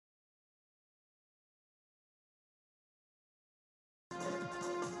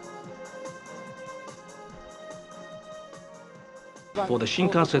For the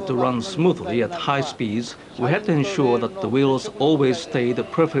Shinkansen to run smoothly at high speeds, we had to ensure that the wheels always stayed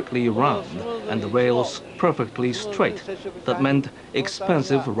perfectly round and the rails perfectly straight. That meant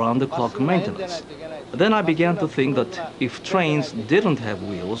expensive round-the-clock maintenance. Then I began to think that if trains didn't have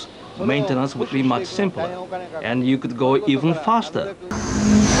wheels, maintenance would be much simpler, and you could go even faster.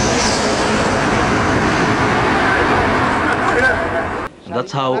 And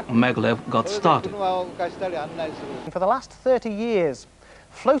that's how Maglev got started. For the last 30 years,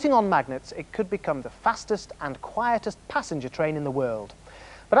 floating on magnets, it could become the fastest and quietest passenger train in the world.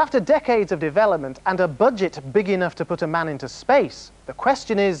 But after decades of development and a budget big enough to put a man into space, the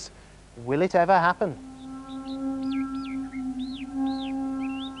question is, will it ever happen?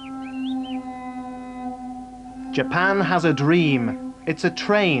 Japan has a dream. It's a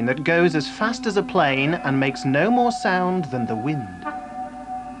train that goes as fast as a plane and makes no more sound than the wind.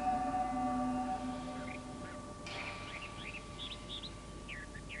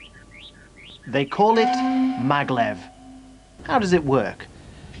 They call it Maglev. How does it work?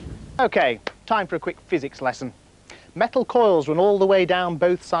 Okay, time for a quick physics lesson. Metal coils run all the way down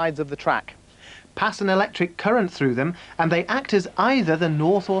both sides of the track, pass an electric current through them, and they act as either the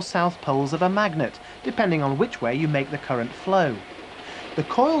north or south poles of a magnet, depending on which way you make the current flow. The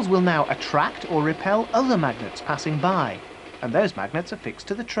coils will now attract or repel other magnets passing by, and those magnets are fixed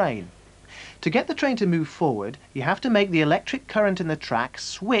to the train. To get the train to move forward, you have to make the electric current in the track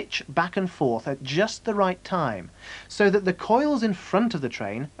switch back and forth at just the right time, so that the coils in front of the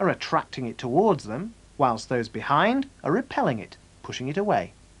train are attracting it towards them, whilst those behind are repelling it, pushing it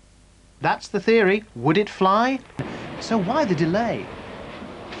away. That's the theory. Would it fly? So why the delay?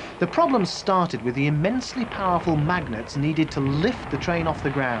 The problem started with the immensely powerful magnets needed to lift the train off the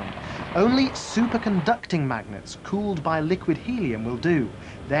ground. Only superconducting magnets cooled by liquid helium will do.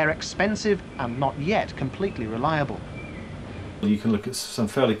 They're expensive and not yet completely reliable. You can look at some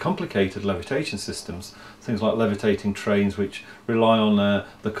fairly complicated levitation systems, things like levitating trains which rely on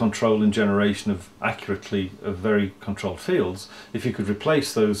the control and generation of very controlled fields. If you could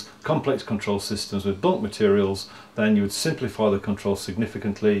replace those complex control systems with bulk materials, then you would simplify the control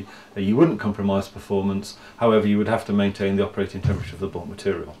significantly. You wouldn't compromise performance, however you would have to maintain the operating temperature of the bulk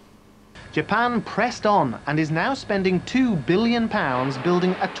material. Japan pressed on and is now spending £2 billion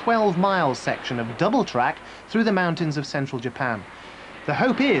building a 12-mile section of double track through the mountains of central Japan. The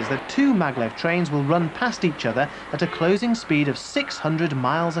hope is that two maglev trains will run past each other at a closing speed of 600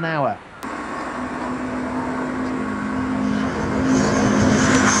 miles an hour.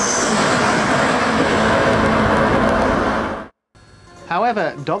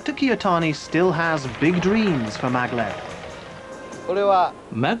 However, Dr. Kiyotani still has big dreams for maglev.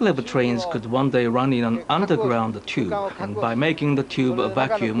 Maglev trains could one day run in an underground tube, and by making the tube a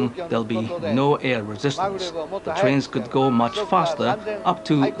vacuum, there'll be no air resistance. The trains could go much faster, up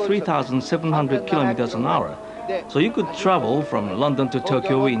to 3,700 kilometers an hour. So you could travel from London to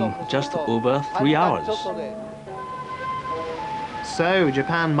Tokyo in just over 3 hours. So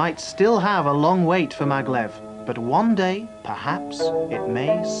Japan might still have a long wait for maglev, but one day, perhaps, it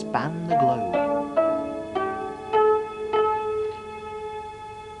may span the globe.